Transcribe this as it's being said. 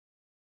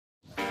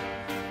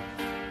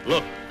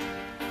Look,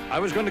 I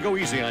was going to go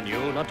easy on you,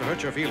 not to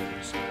hurt your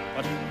feelings,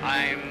 but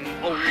I'm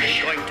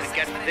only going to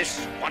get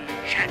this one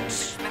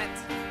chance.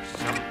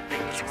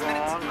 Something's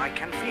wrong, I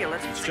can feel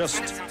it. It's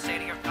just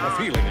a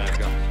feeling I've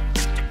got.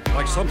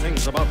 Like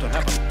something's about to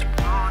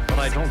happen, but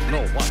I don't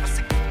know what.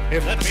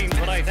 If that means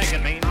what I think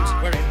it means,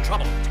 we're in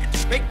trouble.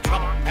 Big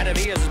trouble. And if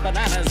he is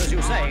bananas, as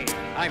you say,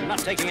 I'm not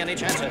taking any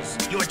chances.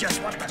 You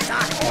just want to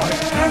start.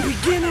 I'm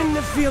beginning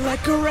to feel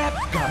like a rap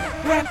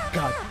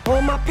god.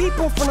 All my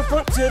people from the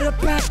front to the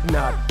back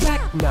nod.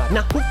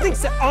 Now who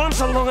thinks their arms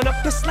are long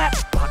enough to slap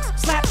box?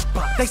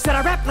 They said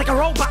I rap like a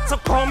robot, so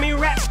call me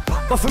rap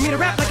bot. But for me to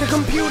rap like a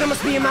computer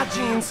must be in my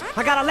genes.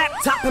 I got a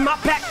laptop in my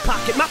back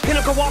pocket, my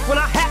pinnacle walk when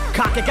I hat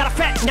cock it. Got a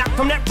fat knock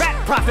from that rap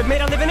profit, made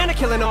a living and a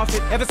killing off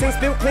it. Ever since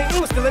Bill Clinton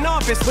was still in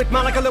office, with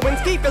Monica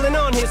Lewinsky filling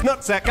on his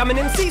nutsack. I'm an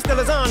MC, still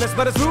as honest,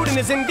 but as rude and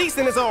as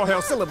indecent as all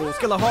hell. Syllables,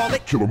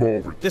 killaholic, kill 'em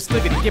all. This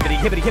libbity, gibbity,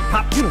 hibbity, hip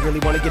hop. You don't really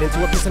want to get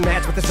into a piss and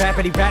match with this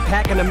rappity rap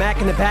pack and a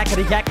Mac in the back of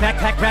the yak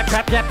backpack rap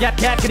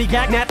yap kitty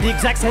yak nap. The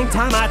exact same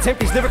time I attempt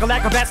these lyrical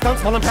acrobat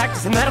stunts while I'm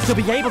practicing that, I'll still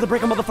be able to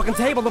break a motherfucking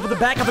table over the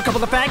back of a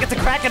couple of faggots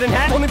and crack it in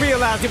half. Only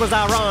realized it was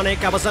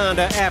ironic, I was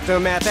under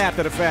aftermath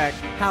after the fact.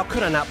 How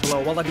could I not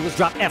blow? All I do is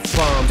drop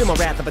F-bombs. Feel my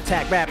wrath of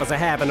attack rappers are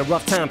having a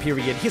rough time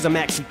period. Here's a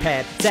maxi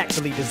pad, it's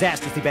actually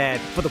disastrously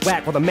bad for the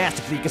whack while the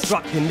masterfully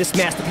constructing this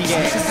masterpiece.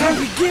 I'm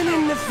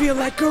beginning to feel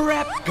like a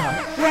rap god.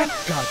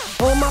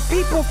 All my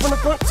people from the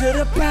front to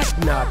the back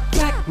nod.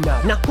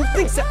 Now who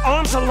thinks their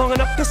arms are long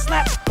enough to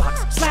slap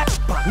box?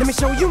 Let me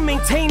show you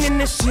maintaining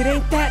this shit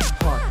ain't that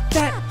hard.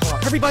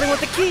 Everybody want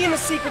the key and the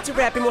secret to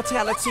rap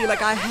immortality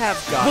like I have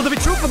got. Will there be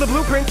truth for the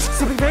blueprints?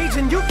 Simply rage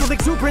and youthful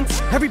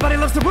exuberance. Everybody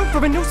loves to root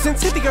for a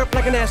nuisance. Hit the earth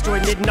like an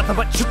asteroid, did nothing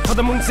but shoot for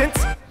the moon since.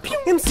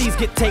 MCs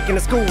get taken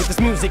to school with this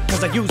music,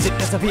 cause I use it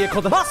as a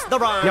vehicle to bust the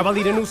rhyme. Now I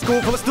lead a new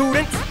school full of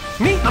students.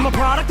 Me, I'm a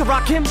product of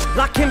Rakim,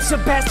 Lakim,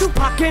 Shabazz,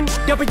 Tupac-in,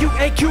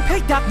 W-A-Q,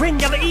 hey Doc, Rin,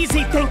 Yella,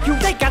 Easy, thank you,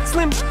 they got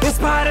slim.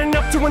 Inspired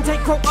enough to one day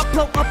grow up,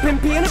 blow up,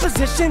 and be in a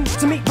position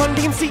to meet Run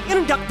DMC and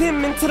induct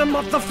them into the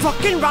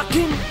motherfucking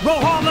Rockin' Roll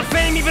Hall of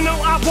Fame. Even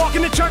though I walk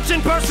in the church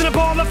and burst in a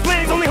ball of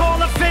flames, only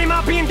Hall of Fame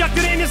I'll be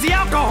inducted in is the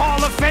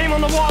Alcohol of Fame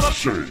on the wall of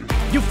shame.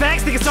 You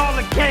fags think it's all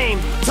a game,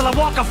 till I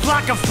walk a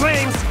flock of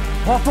flames.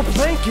 Off a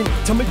planking,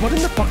 tell me what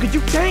in the fuck are you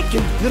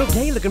thinking? Little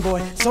gay looking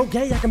boy, so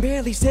gay I can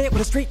barely say it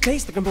with a straight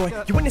face looking boy.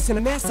 You witnessing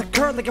a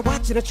massacre like you're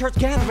watching a church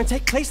gathering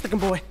take place looking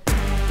boy.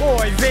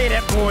 Boy, they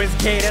that boy's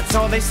gay, that's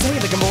all they say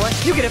looking boy.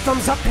 You get a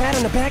thumbs up, pat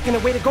on the back, and a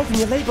way to go from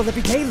your label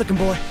every day looking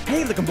boy.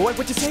 Hey looking boy,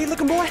 what you say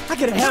looking boy? I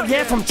get a hell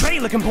yeah from Trey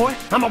looking boy.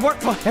 I'ma work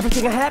for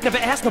everything I have, never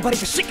ask nobody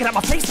for shit, get out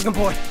my face looking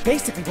boy.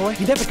 Basically boy,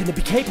 you're never gonna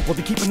be capable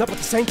of keeping up with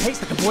the same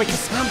pace looking boy,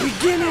 cause I'm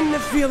beginning to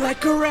feel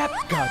like a rap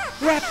god.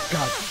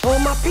 All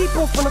my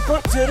people from the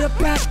front to the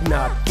back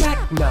nod.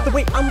 The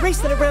way I'm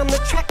racing around the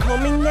track, call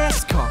me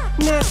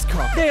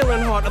NASCAR. Dale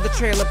Earnhardt of the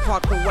trailer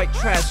park, the white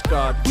trash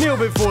god. Kneel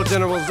before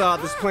General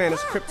Zod, this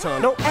planet's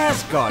Krypton. No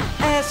Asgard.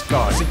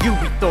 So you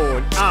be Thor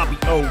and I'll be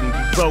Odin.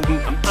 You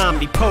rodent, I'm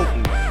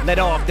omnipotent. Let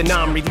off, then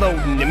I'm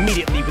reloading.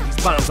 Immediately with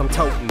these bombs I'm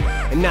toting.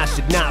 And I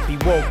should not be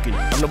woken.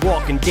 I'm the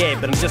walking dead,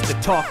 but I'm just a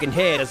talking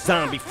head, a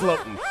zombie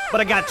floating.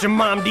 But I got your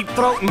mom deep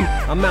throating.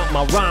 I'm out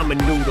my ramen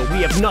noodle.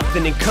 We have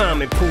nothing in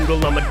common,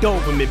 poodle. I'm a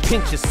Doberman.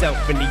 Pinch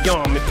yourself in the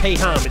arm and pay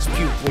homage,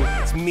 pupil.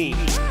 It's me.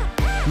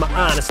 My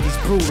honesty's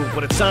brutal,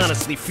 but it's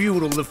honestly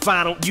futile if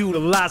I don't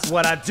utilize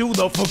what I do,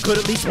 though, for good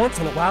at least once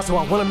in a while. So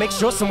I wanna make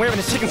sure somewhere in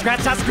this chicken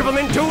scratch I scribble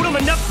and doodle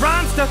enough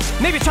rhymes to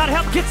maybe try to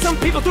help get some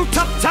people through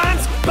tough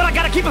times. But I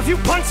gotta keep a few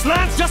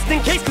punchlines just in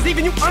case, cause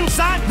even you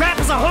unsigned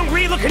rappers are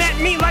hungry, looking at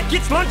me like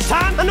it's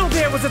lunchtime. I know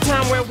there was a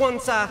time where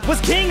once I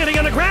was king of the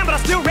underground, but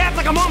I still rap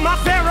like I'm on my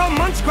Pharaoh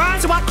munch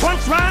grind. So I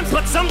crunch rhymes,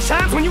 but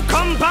sometimes when you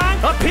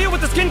combine up here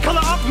with the skin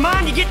color of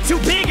mine, you get too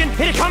big and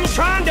here it comes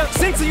trying to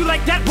censor you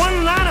like that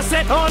one line I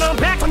said on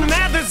back from the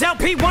Mathers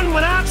LP1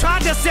 when I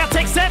tried to sell.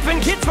 Take 7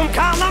 kids from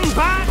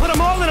Columbine, put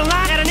them all in a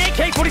line at an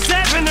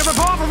AK-47, a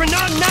revolver, and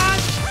a 9.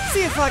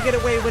 See if I get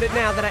away with it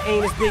now that I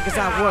ain't as big as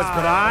I was,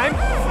 but I'm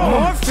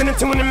morphing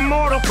into an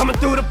immortal coming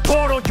through the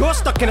portal. You're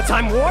stuck in a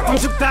time warp from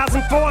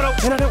 2004,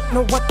 and I don't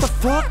know what the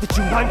fuck that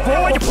you mind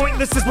for. You're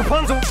pointless as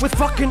Rapunzel with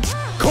fucking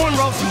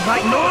cornrows. You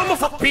like normal,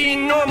 fuck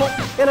being normal.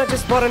 And I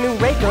just bought a new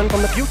ray gun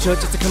from the future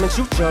just to come and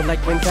shoot you like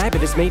when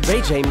Fabulous made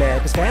Ray J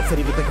mad. Cause Fab said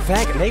he looked like a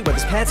faggot, and they were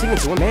his pads singing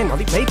to a man while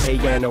he played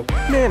piano.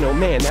 Man, oh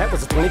man, that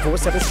was a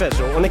 24/7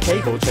 special on the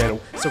cable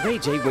channel. So Ray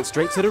J went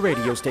straight to the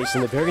radio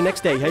station the very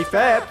next day. Hey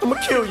Fab, I'ma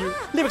kill you.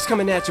 Lyrics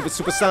coming at you with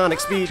supersonic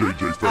speed.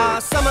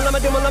 Summer,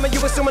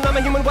 you assuming I'm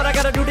a human. What I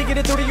gotta do to get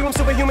it through to you? I'm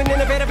superhuman,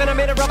 innovative, and I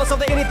made a rubber so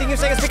that anything you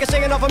say is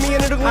ricocheting off of me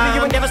and it'll glue to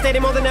you and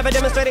devastating more than ever,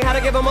 demonstrating how to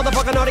give a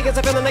motherfucking audience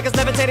a feeling like it's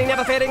levitating,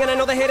 never fading. And I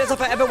know the haters are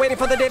forever waiting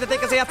for the day that they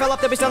can say I fell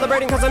off to be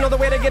celebrating, cause I know the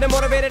way to get them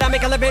motivated. I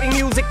make elevating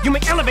music, you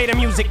make elevator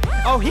music.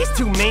 Oh, he's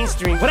too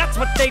mainstream. Well, that's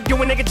what they do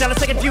when they get jealous,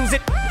 they confuse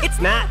it. It's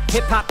not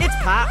hip-hop, it's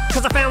pop,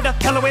 cause I found a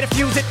hella way to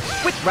fuse it.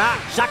 With rock,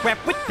 shock rap,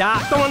 with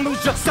dot. Don't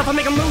lose yourself and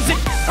make them lose it.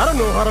 I don't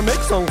know how to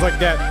make songs like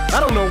that. I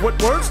don't know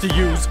what words to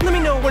use. Let me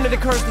know when it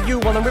occurs to you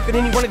while I'm ripping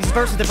any one of these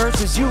verses. The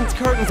verses you, it's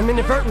curtains, I'm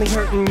inadvertently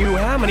hurting you.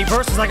 How many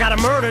verses verses I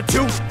gotta murder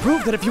to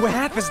prove that if you were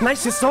half as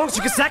nice as songs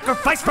you could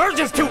sacrifice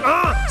virgins to.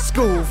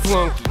 School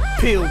flunky,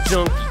 pill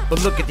junkie,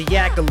 but look at the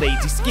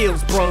accolades, these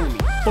skills brung me.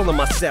 Full of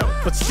myself,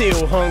 but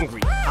still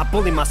hungry. I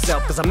bully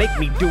myself cause I make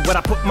me do what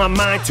I put my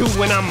mind to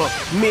when I'm a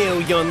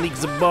million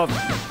leagues above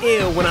you.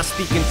 Ill when I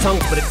speak in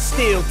tongues, but it's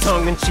still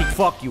tongue-in-cheek.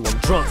 Fuck you, I'm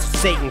drunk, so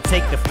Satan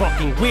take the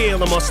fucking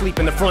wheel. I'm asleep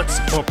in the front,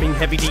 pumping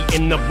heavy D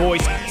in the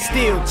voice.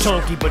 Still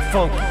chunky but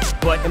funky,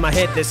 but in my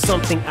head there's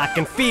something I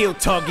can feel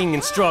tugging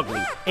and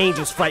struggling.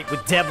 Angels fight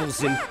with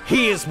devils and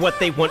here's what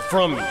they want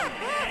from me.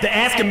 They're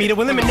asking me to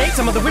eliminate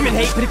some of the women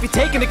hate, but if you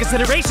take into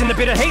consideration the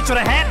bitter hatred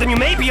I have, then you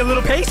may be a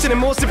little patient and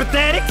more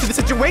sympathetic to the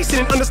situation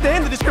and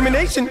understand the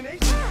discrimination.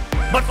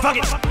 But fuck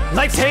it,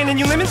 life's handing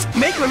you lemons,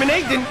 make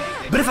lemonade then.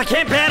 But if I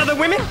can't battle the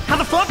women, how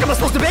the fuck am I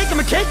supposed to bake them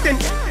a cake then?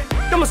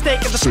 No mistake,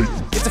 it's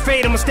a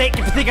fatal mistake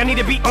if you think I need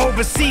to be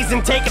overseas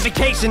and take a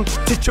vacation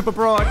to trip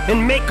abroad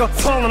and make a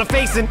fall on her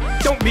face. And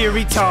don't be a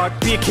retard,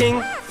 be a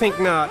king? Think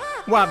not.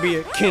 Why be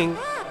a king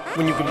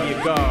when you can be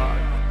a god?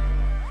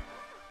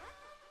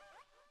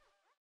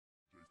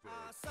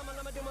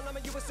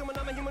 You assuming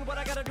I'm a human, what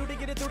I gotta do to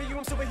get it through to you?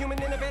 I'm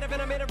superhuman, innovative,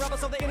 and I made a rubber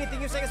so that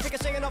anything you say is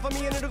ricocheting off of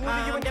me and it'll glue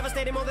to you and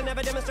devastating more than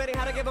ever, demonstrating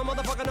how to give a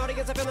motherfucking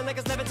audience a feeling like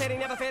it's levitating,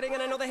 never fading.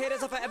 And I know the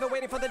haters are forever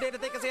waiting for the day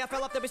that they can say I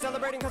fell off to be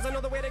celebrating, cause I know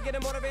the way to get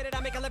them motivated.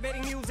 I make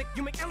elevating music,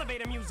 you make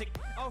elevator music.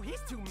 Oh,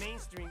 he's too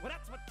mainstream. Well,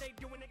 that's what they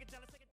do when they get jealous.